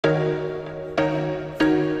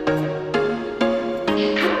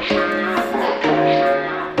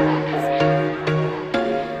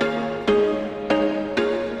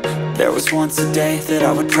once a day that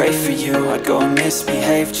I would pray for you. I'd go and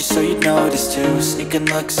misbehave just so you'd notice too. Sneaking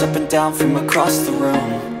looks up and down from across the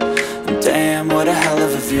room. And damn, what a hell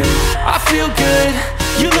of a view. I feel good,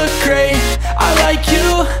 you look great, I like you,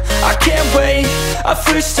 I can't wait. A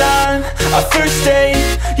first time, a first date,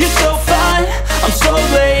 you're so fine, I'm so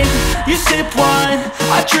late. You sip wine,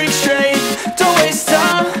 I drink straight, don't waste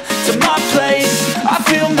time to my place. I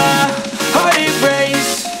feel my heart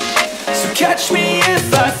erase, so catch me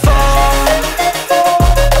if I fall.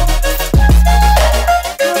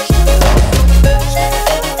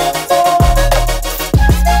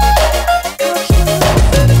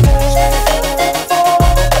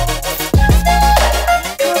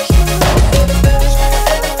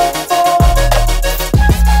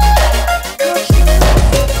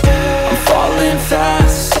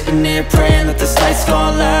 Praying that this night's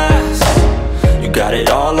gonna last. You got it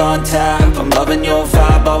all on tap, I'm loving your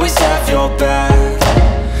vibe, always have your back.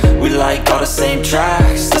 We like all the same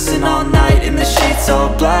tracks, listen all night in the sheets all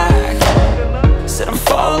black. Said I'm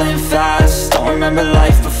falling fast, don't remember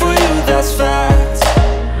life before you, that's fact.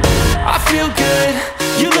 I feel good,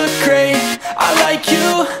 you look great, I like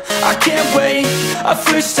you, I can't wait. A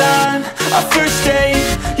first time, a first date,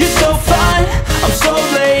 you're so fine, I'm so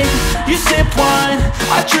late. You sip wine,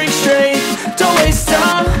 I drink